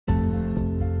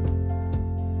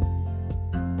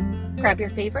Grab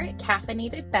your favorite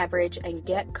caffeinated beverage and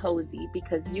get cozy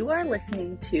because you are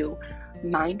listening to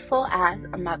Mindful as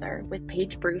a Mother with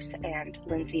Paige Bruce and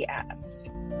Lindsay Adams.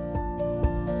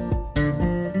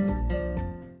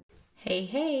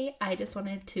 Hey, I just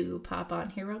wanted to pop on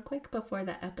here real quick before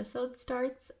the episode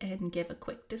starts and give a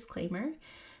quick disclaimer.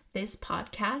 This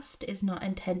podcast is not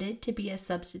intended to be a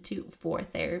substitute for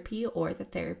therapy or the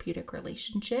therapeutic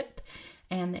relationship,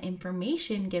 and the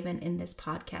information given in this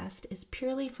podcast is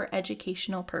purely for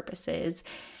educational purposes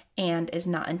and is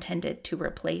not intended to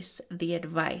replace the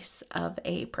advice of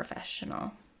a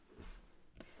professional.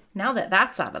 Now that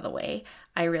that's out of the way,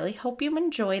 I really hope you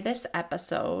enjoy this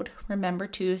episode. Remember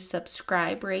to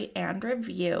subscribe, rate, and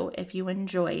review if you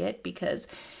enjoy it because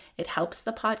it helps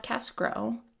the podcast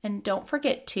grow. And don't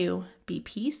forget to be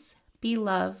peace, be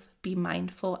love, be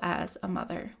mindful as a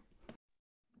mother.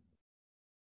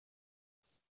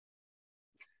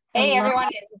 Hey everyone,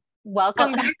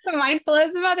 welcome back to Mindful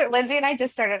as a Mother. Lindsay and I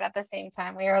just started at the same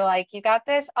time. We were like, you got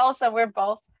this. Also, we're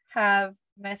both have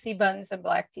messy buns and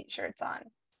black t-shirts on.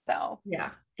 So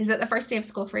yeah. Is it the first day of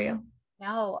school for you?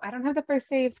 No, I don't have the first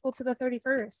day of school to the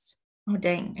 31st. Oh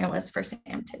dang, it was for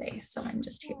Sam today, so I'm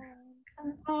just here.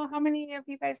 Oh, how many of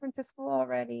you guys went to school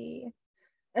already?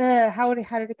 How did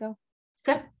it go?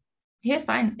 Good. He was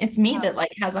fine. It's me that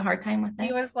has a hard time with it.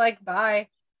 He was like, bye.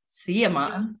 See ya,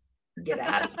 Mom. Get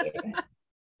out of here.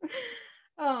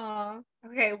 Oh,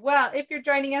 okay. Well, if you're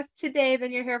joining us today,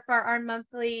 then you're here for our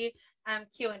monthly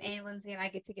Q&A. Lindsay and I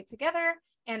get together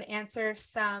and answer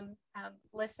some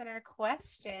listener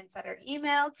questions that are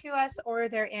emailed to us, or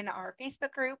they're in our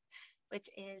Facebook group, which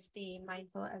is the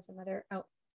Mindful as a Mother. Oh,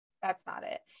 that's not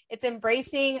it. It's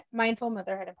Embracing Mindful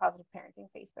Motherhood and Positive Parenting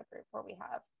Facebook group, where we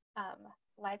have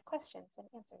live questions and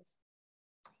answers.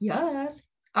 Yes.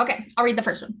 Okay, I'll read the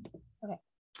first one. Okay.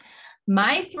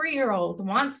 My 3-year-old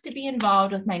wants to be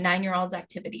involved with my 9-year-old's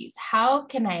activities. How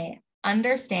can I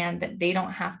understand that they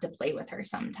don't have to play with her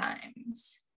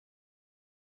sometimes?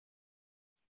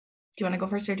 Do you want to go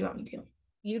first or do you want me to?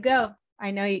 You go. I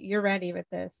know you're ready with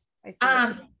this.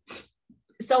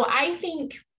 So I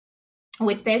think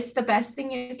with this, the best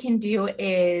thing you can do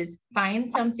is find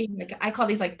something, like I call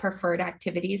these like preferred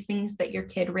activities, things that your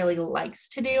kid really likes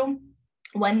to do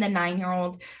when the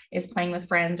 9-year-old is playing with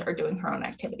friends or doing her own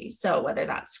activities. So whether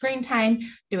that's screen time,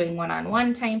 doing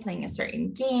one-on-one time, playing a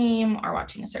certain game or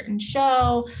watching a certain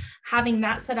show, having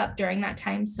that set up during that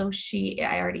time. So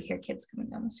I already hear kids coming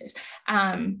down the stairs.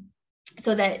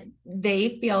 So that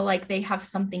they feel like they have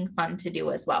something fun to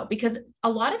do as well. Because a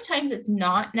lot of times it's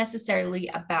not necessarily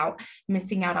about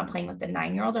missing out on playing with the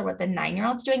 9-year-old or what the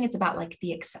 9-year-old's doing. It's about like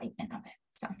the excitement of it.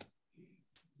 So.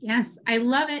 Yes, I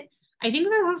love it. I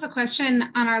think there was a question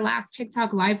on our last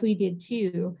TikTok live we did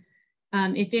too.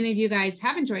 If any of you guys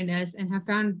haven't joined us and have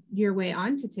found your way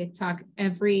onto TikTok,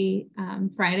 every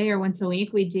Friday or once a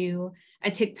week, we do a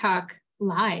TikTok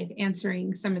live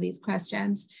answering some of these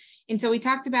questions. And so we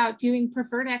talked about doing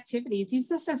preferred activities. Use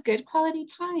this as good quality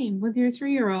time with your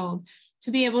 3-year-old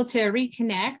to be able to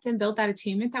reconnect and build that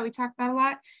attunement that we talked about a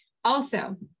lot.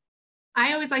 Also,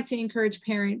 I always like to encourage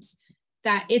parents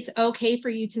that it's okay for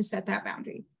you to set that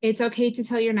boundary. It's okay to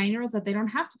tell your 9-year-olds that they don't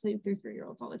have to play with their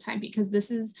 3-year-olds all the time, because this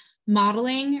is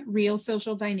modeling real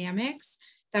social dynamics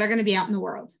that are going to be out in the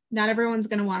world. Not everyone's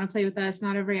going to want to play with us.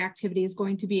 Not every activity is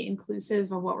going to be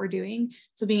inclusive of what we're doing.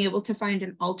 So being able to find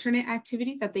an alternate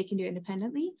activity that they can do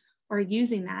independently, or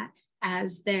using that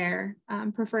as their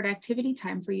preferred activity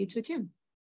time for you to attune.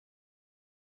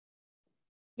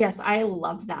 Yes, I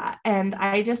love that. And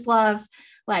I just love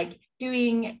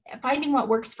finding what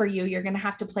works for you. You're going to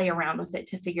have to play around with it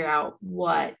to figure out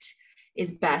what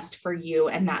is best for you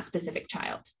and that specific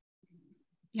child.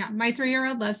 Yeah, my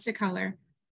 3-year-old loves to color.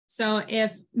 So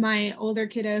if my older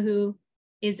kiddo, who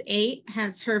is 8,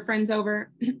 has her friends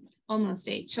over, almost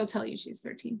 8, she'll tell you she's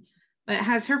 13, but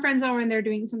has her friends over and they're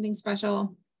doing something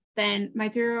special, then my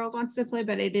 3-year-old wants to play,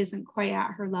 but it isn't quite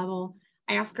at her level.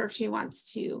 I ask her if she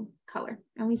wants to color,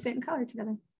 and we sit and color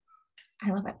together. I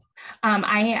love it.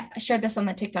 I shared this on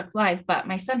the TikTok live, but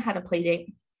my son had a play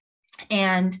date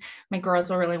and my girls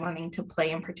were really wanting to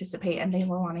play and participate, and they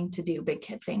were wanting to do big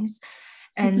kid things.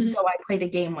 And so I played a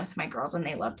game with my girls and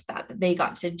they loved that they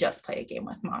got to just play a game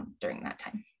with Mom during that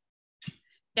time.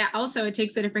 Yeah. Also, it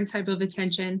takes a different type of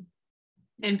attention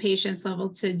and patience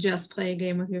level to just play a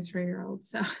game with your 3-year-old.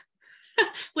 So,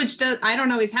 I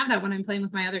don't always have that when I'm playing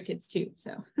with my other kids too.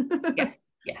 So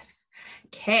yes.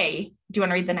 Okay. Do you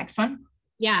want to read the next one?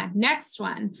 Yeah. Next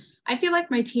one. I feel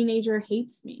like my teenager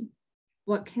hates me.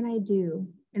 What can I do?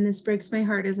 And this breaks my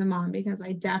heart as a mom, because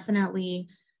I definitely,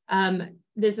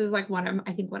 this is like one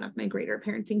of my greater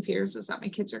parenting fears, is that my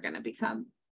kids are going to become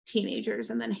teenagers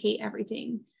and then hate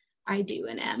everything I do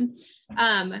and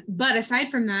am. But aside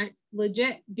from that,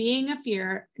 legit being a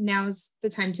fear, now's the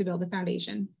time to build a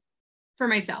foundation for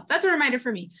myself. That's a reminder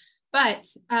for me. But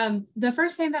the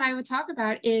first thing that I would talk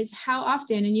about is how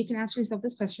often, and you can ask yourself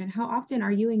this question, how often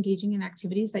are you engaging in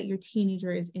activities that your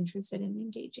teenager is interested in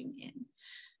engaging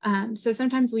in? So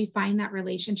sometimes we find that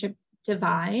relationship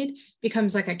divide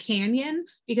becomes like a canyon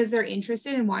because they're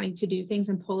interested in wanting to do things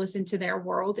and pull us into their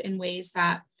world in ways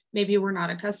that maybe we're not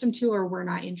accustomed to or we're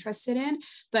not interested in.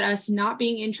 But us not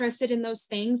being interested in those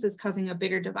things is causing a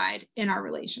bigger divide in our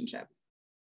relationship.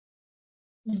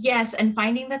 Yes, and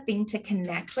finding the thing to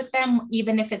connect with them,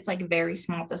 even if it's like very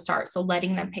small to start. So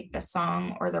letting them pick the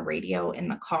song or the radio in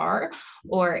the car,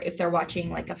 or if they're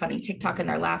watching like a funny TikTok and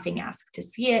they're laughing, ask to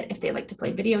see it. If they like to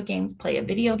play video games, play a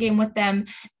video game with them.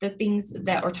 The things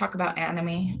that, or talk about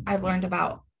anime. I've learned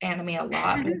about anime a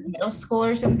lot with middle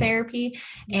schoolers in therapy,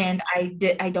 and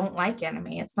I don't like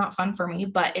anime. It's not fun for me,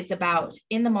 but it's about,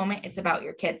 in the moment, it's about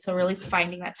your kids. So really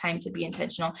finding that time to be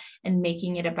intentional and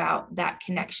making it about that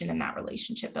connection and that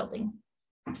relationship building.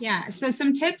 Yeah. So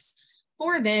some tips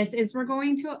for this is we're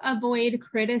going to avoid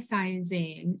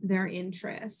criticizing their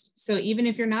interest. So even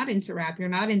if you're not into rap, you're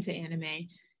not into anime,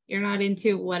 you're not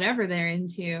into whatever they're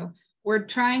into, we're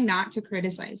trying not to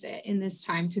criticize it in this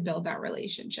time to build that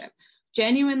relationship.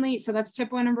 Genuinely, so that's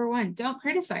tip number one. Don't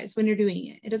criticize when you're doing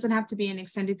it. It doesn't have to be an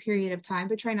extended period of time,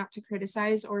 but try not to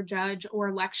criticize or judge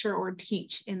or lecture or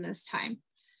teach in this time.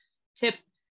 Tip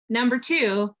number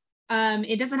two,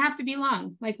 it doesn't have to be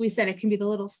long. Like we said, it can be the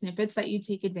little snippets that you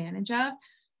take advantage of.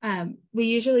 We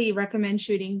usually recommend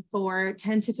shooting for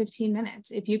 10 to 15 minutes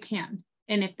if you can,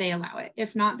 and if they allow it.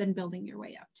 If not, then building your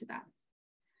way up to that.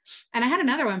 And I had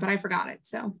another one, but I forgot it.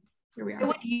 So here we are. I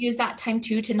would use that time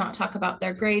too to not talk about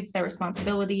their grades, their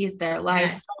responsibilities, their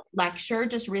life. Yes. Lecture,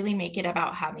 just really make it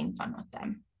about having fun with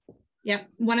them. Yep.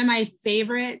 One of my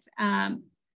favorite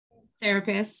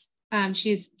therapists,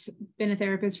 she's been a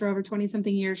therapist for over 20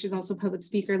 something years. She's also a public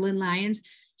speaker, Lynn Lyons.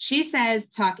 She says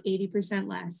talk 80%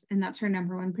 less. And that's her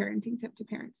number one parenting tip to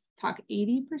parents. Talk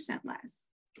 80% less.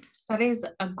 That is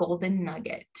a golden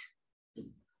nugget.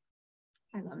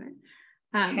 I love it.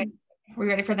 Okay. Are we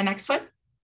ready for the next one?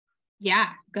 Yeah,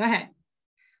 go ahead.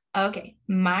 Okay.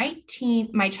 My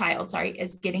child,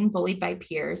 is getting bullied by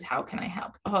peers. How can I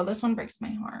help? Oh, this one breaks my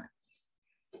heart.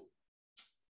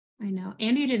 I know.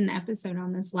 Andy did an episode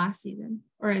on this last season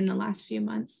or in the last few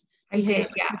months. I did.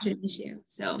 Yeah. Such an issue.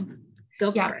 So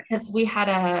go for it. Because we had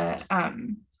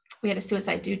a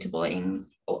suicide due to bullying,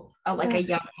 like a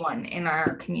young one in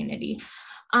our community.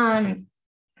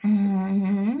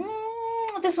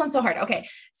 This one's so hard. Okay.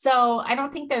 So I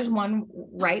don't think there's one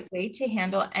right way to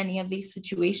handle any of these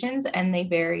situations, and they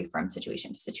vary from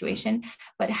situation to situation,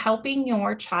 but helping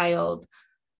your child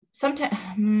sometimes,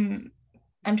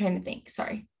 I'm trying to think,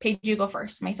 sorry. Paige, you go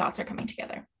first. My thoughts are coming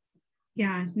together.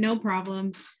 Yeah, no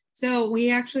problem. So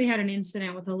we actually had an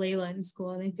incident with a Layla in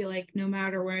school, and I feel like no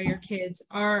matter where your kids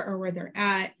are or where they're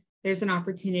at, there's an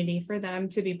opportunity for them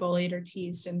to be bullied or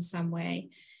teased in some way.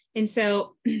 And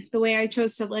so the way I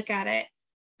chose to look at it,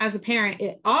 as a parent,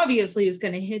 it obviously is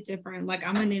going to hit different. Like,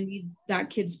 I'm going to need that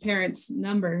kid's parents'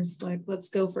 numbers. Like, let's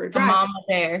go for a drive. The mama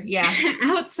there. Yeah.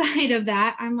 Outside of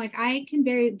that, I'm like, I can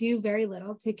do very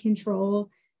little to control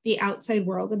the outside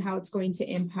world and how it's going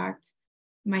to impact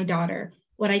my daughter.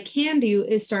 What I can do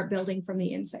is start building from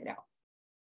the inside out.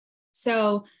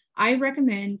 So I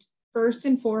recommend, first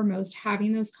and foremost,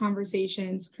 having those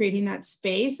conversations, creating that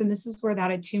space. And this is where that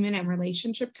attunement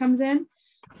relationship comes in.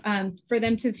 For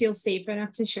them to feel safe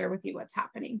enough to share with you what's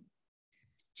happening.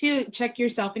 2, check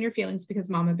yourself and your feelings because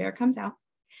Mama Bear comes out.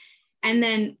 And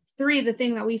then 3, the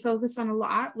thing that we focused on a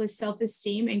lot was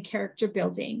self-esteem and character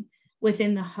building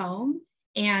within the home.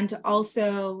 And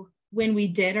also when we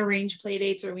did arrange play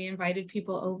dates or we invited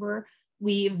people over,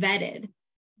 we vetted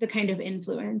the kind of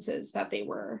influences that they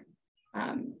were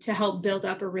to help build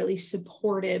up a really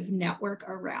supportive network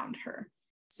around her.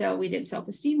 So we did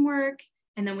self-esteem work.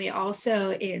 And then we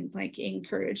also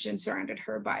encouraged and surrounded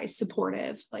her by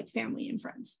supportive family and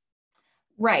friends.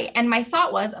 Right. And my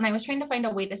thought was, and I was trying to find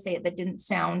a way to say it that didn't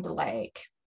sound like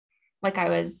I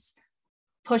was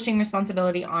pushing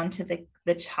responsibility onto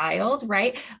the child.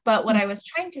 Right. But what I was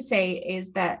trying to say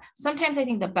is that sometimes I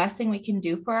think the best thing we can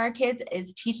do for our kids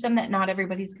is teach them that not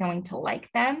everybody's going to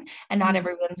like them and not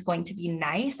everyone's going to be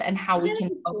nice, and how we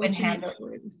can open handle.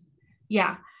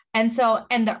 Yeah. And so,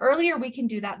 and the earlier we can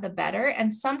do that, the better.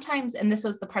 And sometimes, and this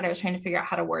was the part I was trying to figure out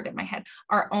how to word in my head,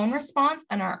 our own response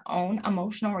and our own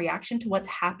emotional reaction to what's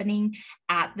happening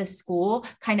at the school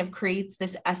kind of creates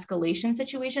this escalation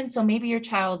situation. So maybe your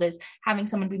child is having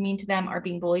someone be mean to them or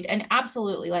being bullied, and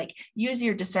absolutely like use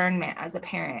your discernment as a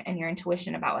parent and your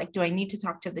intuition about like, do I need to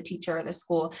talk to the teacher or the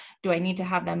school? Do I need to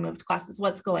have them move to classes?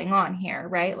 What's going on here?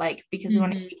 Right? Like, because we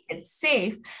want to keep kids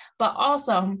safe, but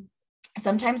also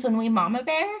sometimes when we mama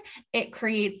bear, it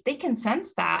creates, they can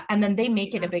sense that, and then they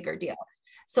make it a bigger deal.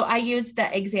 So I used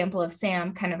the example of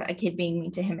Sam, kind of a kid being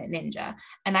mean to him at Ninja.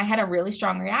 And I had a really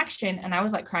strong reaction and I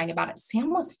was like crying about it.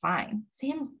 Sam was fine.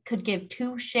 Sam could give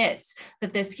two shits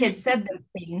that this kid said this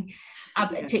thing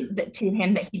to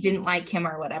him, that he didn't like him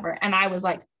or whatever. And I was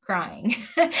like crying.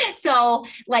 So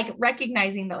like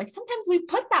recognizing that like sometimes we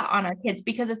put that on our kids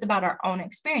because it's about our own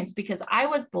experience, because I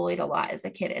was bullied a lot as a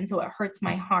kid. And so it hurts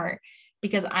my heart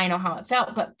because I know how it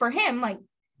felt. But for him, like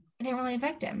it didn't really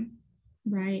affect him.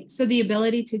 Right. So the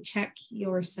ability to check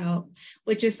yourself,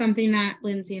 which is something that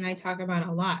Lindsay and I talk about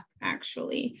a lot,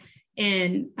 actually.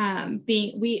 And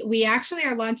we actually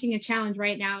are launching a challenge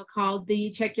right now called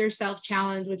the Check Yourself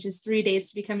Challenge, which is 3 days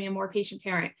to becoming a more patient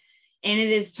parent. And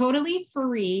it is totally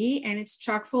free, and it's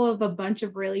chock full of a bunch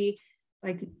of really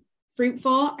like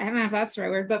fruitful, I don't know if that's the right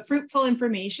word, but fruitful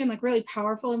information, like really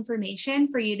powerful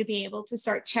information for you to be able to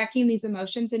start checking these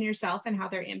emotions in yourself and how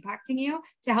they're impacting you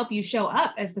to help you show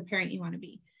up as the parent you want to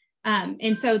be.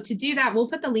 And so to do that, we'll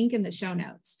put the link in the show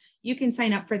notes. You can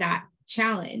sign up for that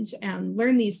challenge and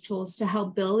learn these tools to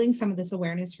help building some of this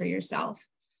awareness for yourself.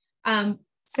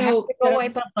 So go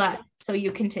wipe a butt. So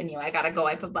you continue. I gotta go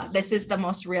wipe a butt. This is the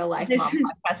most real life mom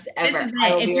podcast ever.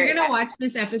 If you're gonna watch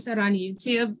this episode on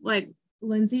YouTube, like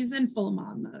Lindsay's in full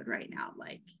mom mode right now.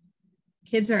 Like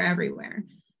kids are everywhere.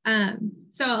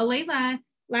 So Alayla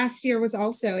last year was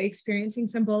also experiencing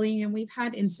some bullying, and we've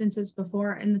had instances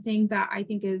before. And the thing that I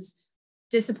think is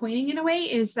disappointing in a way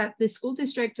is that the school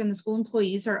district and the school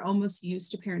employees are almost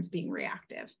used to parents being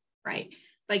reactive, right?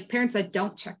 Like parents that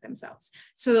don't check themselves.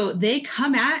 So they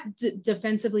come at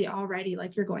defensively already,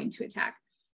 like you're going to attack.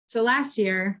 So last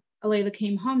year, Alayla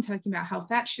came home talking about how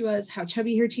fat she was, how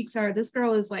chubby her cheeks are. This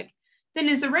girl is like thin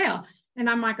as a rail. And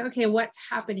I'm like, okay, what's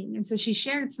happening? And so she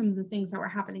shared some of the things that were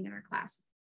happening in her class.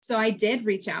 So I did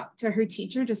reach out to her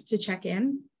teacher just to check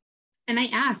in. And I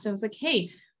asked, I was like,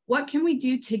 hey, what can we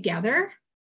do together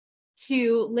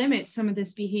to limit some of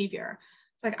this behavior?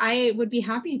 It's like, I would be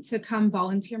happy to come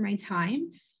volunteer my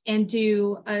time and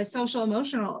do a social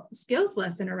emotional skills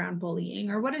lesson around bullying,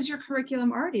 or what does your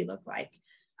curriculum already look like?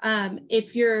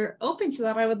 If you're open to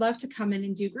that, I would love to come in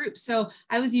and do groups. So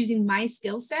I was using my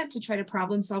skill set to try to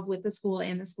problem solve with the school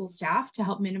and the school staff to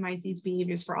help minimize these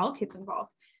behaviors for all kids involved.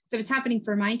 So if it's happening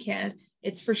for my kid,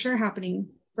 it's for sure happening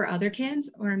for other kids,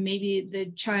 or maybe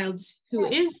the child who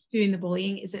is doing the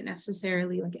bullying isn't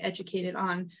necessarily like educated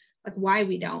on like why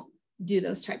we don't do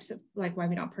those types of, like why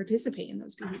we don't participate in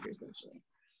those behaviors socially.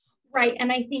 Right.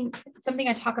 And I think something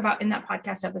I talk about in that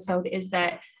podcast episode is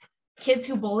that kids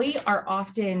who bully are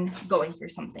often going through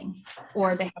something,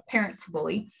 or they have parents who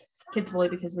bully. Kids bully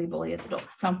because we bully as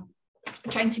adults. So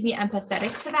trying to be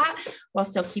empathetic to that while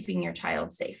still keeping your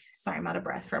child safe. Sorry, I'm out of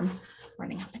breath from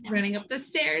running up the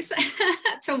stairs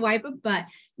to wipe a butt.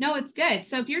 No, it's good.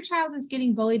 So if your child is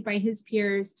getting bullied by his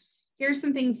peers, here's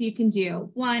some things you can do.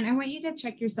 One, I want you to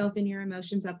check yourself and your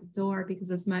emotions at the door,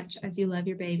 because as much as you love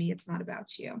your baby, it's not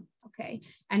about you. Okay.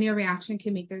 And your reaction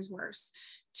can make theirs worse.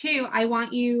 Two, I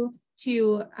want you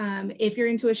to, if your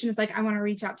intuition is like, I want to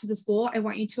reach out to the school, I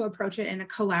want you to approach it in a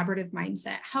collaborative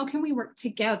mindset. How can we work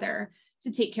together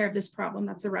to take care of this problem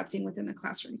that's erupting within the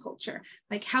classroom culture?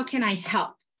 Like, how can I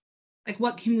help? Like,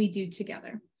 what can we do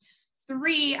together?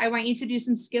 Three, I want you to do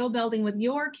some skill building with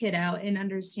your kiddo in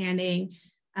understanding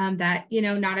that, you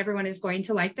know, not everyone is going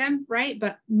to like them, right?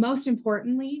 But most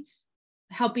importantly,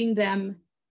 helping them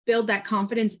build that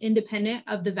confidence independent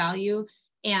of the value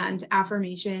and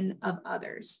affirmation of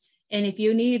others. And if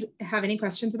you have any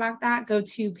questions about that, go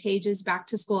to Paige's Back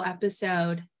to School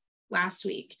episode last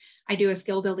week. I do a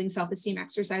skill building self-esteem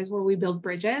exercise where we build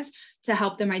bridges to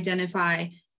help them identify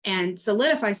and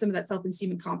solidify some of that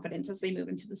self-esteem and confidence as they move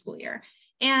into the school year.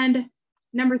 And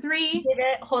number three.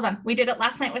 We did it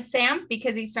last night with Sam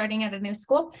because he's starting at a new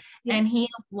school and he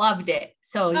loved it.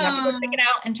 So you have to go check it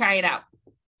out and try it out.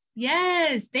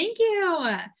 Yes, thank you.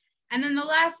 And then the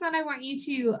last one, I want you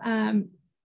to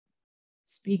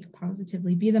speak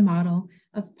positively, be the model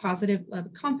of positive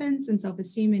love, confidence, and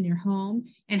self-esteem in your home,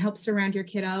 and help surround your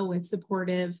kiddo with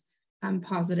supportive,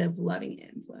 positive, loving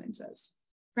influences.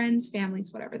 Friends,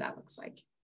 families, whatever that looks like.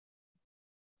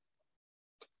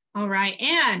 All right.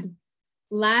 And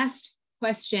Last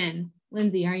question.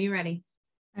 Lindsay, are you ready?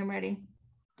 I'm ready.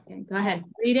 Okay, go ahead.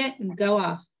 Read it and go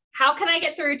off. How can I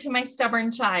get through to my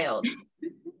stubborn child?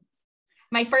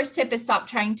 My first tip is stop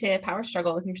trying to power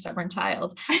struggle with your stubborn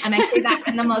child. And I say that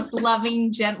in the most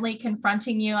loving, gently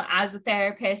confronting you as a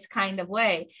therapist kind of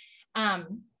way.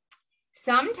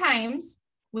 Sometimes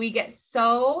we get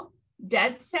so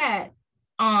dead set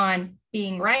on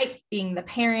being right, being the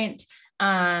parent,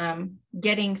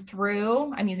 getting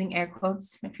through, I'm using air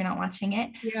quotes if you're not watching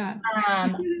it,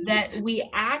 that we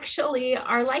actually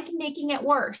are like making it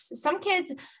worse. Some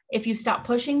kids, if you stop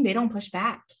pushing, they don't push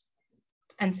back.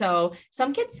 And so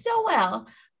some kids still will,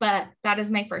 but that is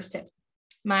my first tip.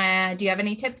 Do you have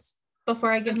any tips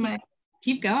before I give my?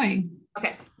 Keep going.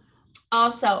 Okay.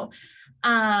 Also,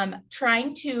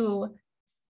 trying to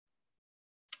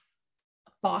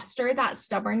foster that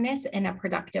stubbornness in a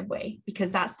productive way,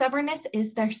 because that stubbornness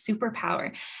is their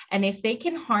superpower. And if they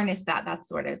can harness that, that's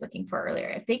what I was looking for earlier.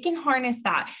 If they can harness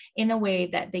that in a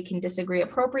way that they can disagree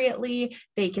appropriately,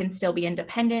 they can still be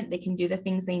independent, they can do the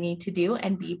things they need to do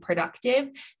and be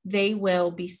productive, they will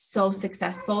be so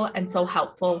successful and so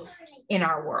helpful in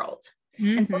our world.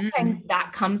 Mm-hmm. And sometimes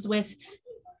that comes with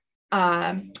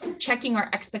checking our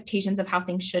expectations of how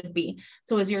things should be.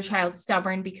 So is your child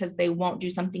stubborn because they won't do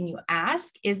something you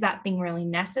ask? Is that thing really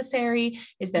necessary?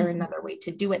 Is there another way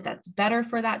to do it that's better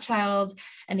for that child?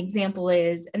 An example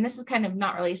is, and this is kind of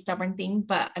not really a stubborn thing,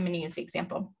 but I'm going to use the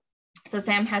example. So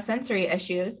Sam has sensory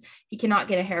issues. He cannot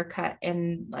get a haircut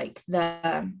in like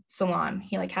the salon.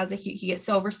 He he gets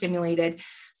so overstimulated.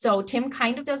 So Tim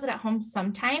kind of does it at home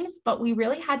sometimes, but we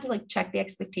really had to like check the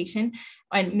expectation,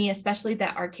 and me especially,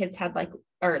 that our kids had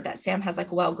that Sam has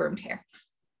like well-groomed hair.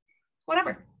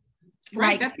 Whatever.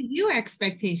 Right. That's a you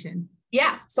expectation.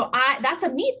 Yeah. So that's a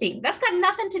me thing. That's got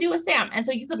nothing to do with Sam. And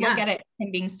so you could look at it and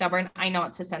being stubborn. I know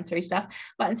it's his sensory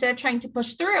stuff, but instead of trying to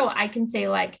push through, I can say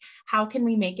like, how can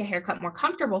we make a haircut more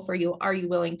comfortable for you? Are you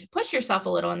willing to push yourself a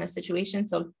little in this situation?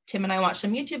 So Tim and I watched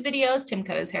some YouTube videos. Tim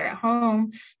cut his hair at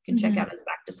home. You can check out his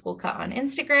back to school cut on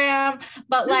Instagram,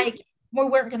 but like, we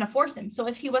weren't going to force him. So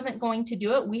if he wasn't going to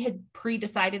do it, we had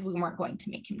pre-decided we weren't going to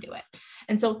make him do it.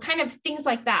 And so kind of things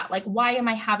like that, like, why am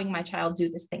I having my child do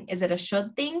this thing? Is it a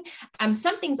should thing?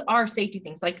 Some things are safety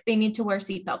things, like they need to wear a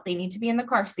seatbelt. They need to be in the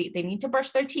car seat. They need to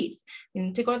brush their teeth. They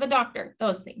need to go to the doctor.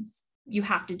 Those things, you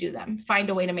have to do them. Find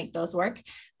a way to make those work.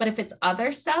 But if it's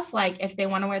other stuff, like if they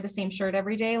want to wear the same shirt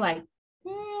every day, like,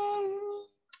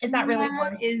 is that really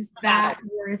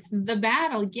worth the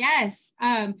battle? Yes.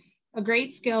 A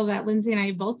great skill that Lindsay and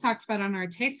I both talked about on our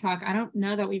TikTok. I don't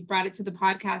know that we've brought it to the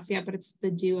podcast yet, but it's the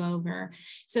do-over.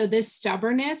 So this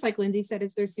stubbornness, like Lindsay said,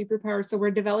 is their superpower. So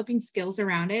we're developing skills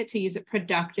around it to use it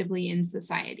productively in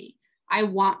society. I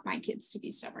want my kids to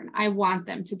be stubborn. I want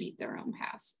them to beat their own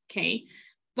past. Okay.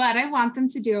 But I want them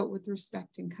to do it with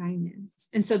respect and kindness.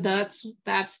 And so that's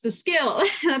the skill.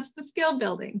 That's the skill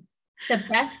building. The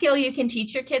best skill you can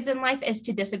teach your kids in life is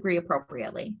to disagree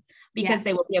appropriately, because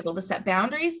they will be able to set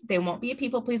boundaries. They won't be a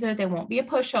people pleaser. They won't be a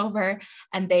pushover,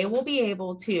 and they will be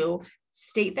able to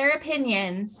state their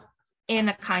opinions in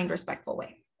a kind, respectful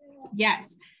way.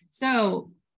 Yes.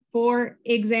 So for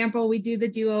example, we do the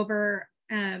do-over,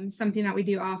 something that we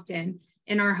do often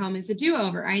in our home is a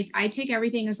do-over. I take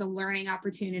everything as a learning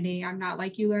opportunity. I'm not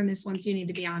like, you learn this once, you need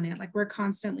to be on it. Like, we're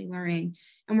constantly learning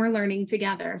and we're learning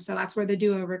together. So that's where the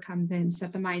do-over comes in,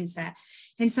 set the mindset.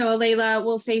 And so Layla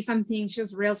will say something. She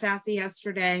was real sassy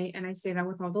yesterday. And I say that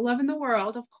with all the love in the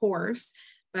world, of course,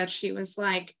 but she was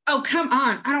like, oh, come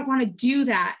on, I don't want to do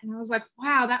that. And I was like,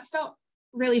 wow, that felt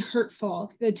really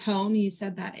hurtful. The tone you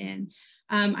said that in.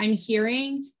 I'm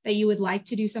hearing that you would like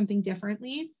to do something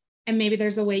differently. And maybe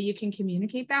there's a way you can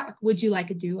communicate that. Like, would you like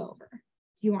a do-over? Do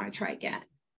you want to try again?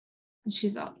 And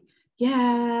she's all,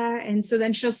 yeah. And so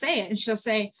then she'll say it, and she'll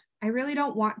say, I really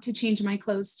don't want to change my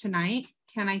clothes tonight.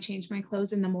 Can I change my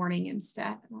clothes in the morning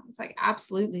instead? And I was like,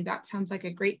 absolutely. That sounds like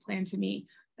a great plan to me.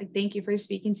 Like, thank you for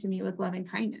speaking to me with love and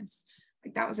kindness.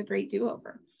 Like, that was a great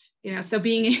do-over. You know, so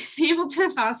being able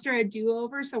to foster a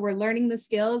do-over. So we're learning the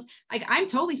skills. Like, I'm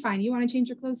totally fine. You want to change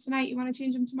your clothes tonight? You want to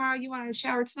change them tomorrow? You want to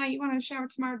shower tonight? You want to shower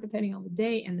tomorrow, depending on the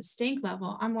day and the stink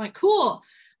level. I'm like, cool.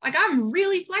 Like, I'm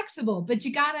really flexible, but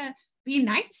you gotta be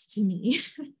nice to me.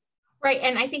 Right.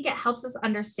 And I think it helps us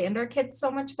understand our kids so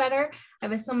much better. I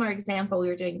have a similar example. We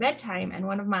were doing bedtime, and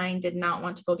one of mine did not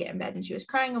want to go get in bed, and she was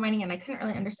crying and whining, and I couldn't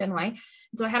really understand why. And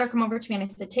so I had her come over to me and I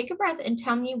said, take a breath and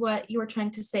tell me what you were trying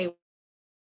to say.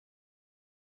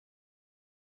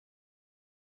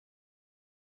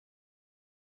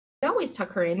 always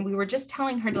tuck her in. We were just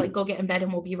telling her to like go get in bed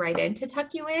and we'll be right in to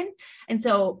tuck you in. And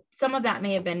so some of that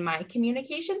may have been my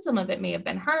communication, some of it may have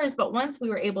been hers, but once we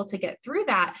were able to get through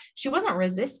that, she wasn't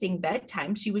resisting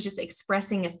bedtime. She was just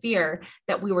expressing a fear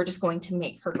that we were just going to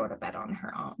make her go to bed on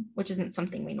her own, which isn't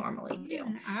something we normally do.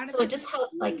 So it just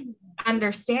helped like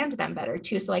understand them better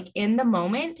too. So like in the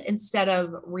moment, instead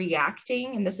of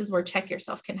reacting, and this is where check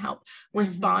yourself can help,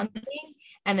 responding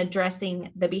and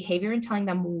addressing the behavior and telling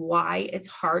them why it's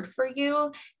hard for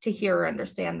you, to hear or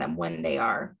understand them when they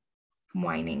are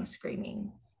whining,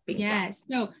 screaming, being sad.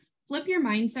 So flip your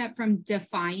mindset from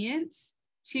defiance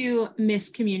to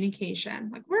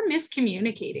miscommunication. Like we're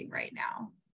miscommunicating right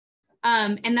now.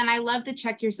 And then I love to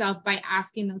check yourself by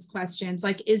asking those questions.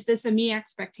 Like, is this a me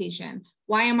expectation?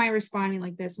 Why am I responding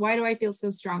like this? Why do I feel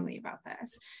so strongly about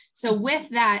this? So with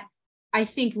that, I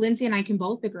think Lindsay and I can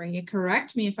both agree,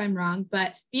 correct me if I'm wrong,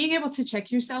 but being able to check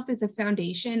yourself is a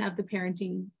foundation of the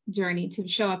parenting journey to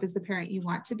show up as the parent you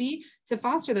want to be, to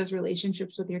foster those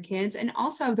relationships with your kids, and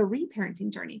also the reparenting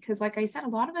journey. Because like I said, a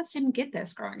lot of us didn't get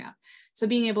this growing up. So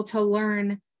being able to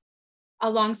learn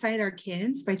alongside our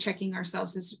kids by checking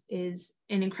ourselves is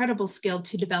an incredible skill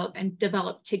to develop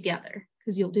together,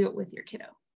 because you'll do it with your kiddo.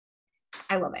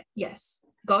 I love it. Yes.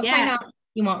 Go sign up.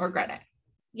 You won't regret it.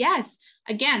 Yes.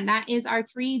 Again, that is our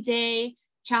 3-day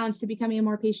challenge to becoming a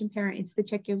more patient parent. It's the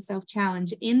Check Yourself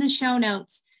Challenge. In the show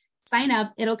notes, sign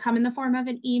up. It'll come in the form of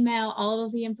an email. All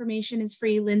of the information is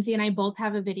free. Lindsay and I both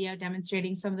have a video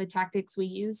demonstrating some of the tactics we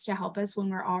use to help us when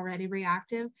we're already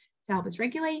reactive, to help us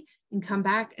regulate and come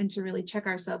back, and to really check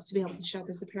ourselves to be able to show up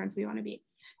as the parents we want to be.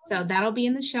 So that'll be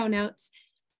in the show notes.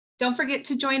 Don't forget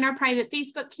to join our private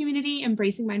Facebook community,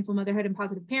 Embracing Mindful Motherhood and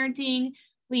Positive Parenting.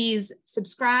 Please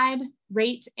subscribe,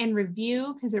 rate, and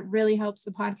review, because it really helps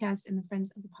the podcast and the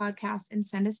friends of the podcast, and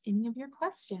send us any of your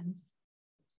questions.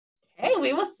 Okay,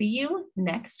 we will see you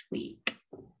next week.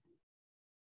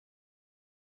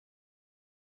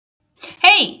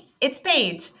 Hey, it's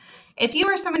Paige. If you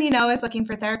or someone you know is looking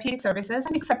for therapeutic services,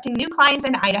 I'm accepting new clients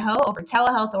in Idaho over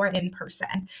telehealth or in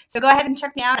person. So go ahead and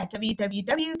check me out at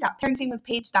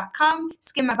www.parentingwithpaige.com,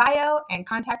 skim my bio, and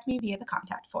contact me via the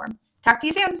contact form. Talk to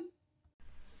you soon.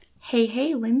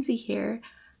 Hey, Lindsay here.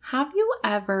 Have you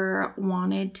ever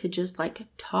wanted to just like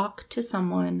talk to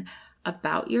someone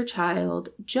about your child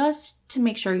just to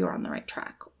make sure you're on the right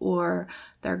track, or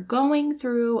they're going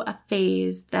through a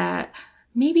phase that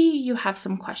maybe you have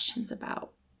some questions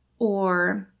about,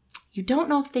 or you don't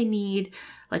know if they need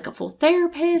like a full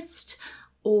therapist,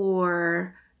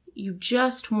 or you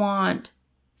just want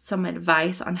some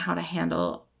advice on how to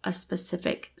handle a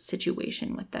specific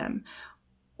situation with them,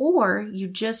 or you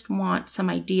just want some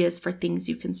ideas for things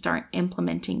you can start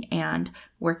implementing and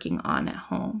working on at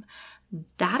home.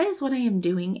 That is what I am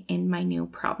doing in my new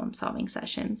problem-solving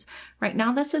sessions. Right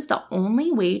now, this is the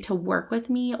only way to work with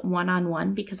me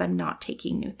one-on-one, because I'm not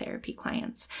taking new therapy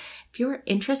clients. If you're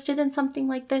interested in something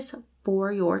like this for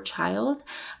your child,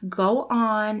 go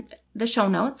on the show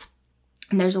notes,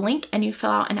 and there's a link, and you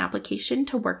fill out an application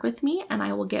to work with me, and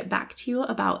I will get back to you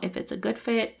about if it's a good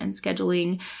fit and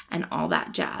scheduling and all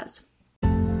that jazz.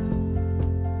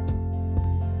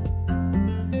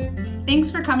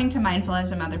 Thanks for coming to Mindful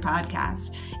as a Mother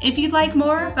podcast. If you'd like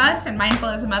more of us and Mindful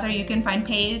as a Mother, you can find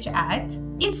Paige at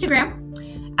Instagram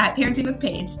at Parenting with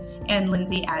Paige, and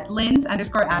Lindsay at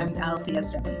Linz_Adams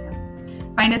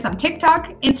LCSW. Find us on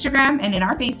TikTok, Instagram, and in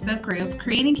our Facebook group,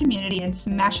 Creating Community and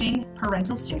Smashing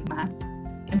Parental Stigma,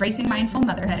 Embracing Mindful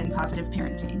Motherhood and Positive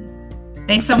Parenting.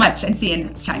 Thanks so much, and see you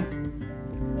next time.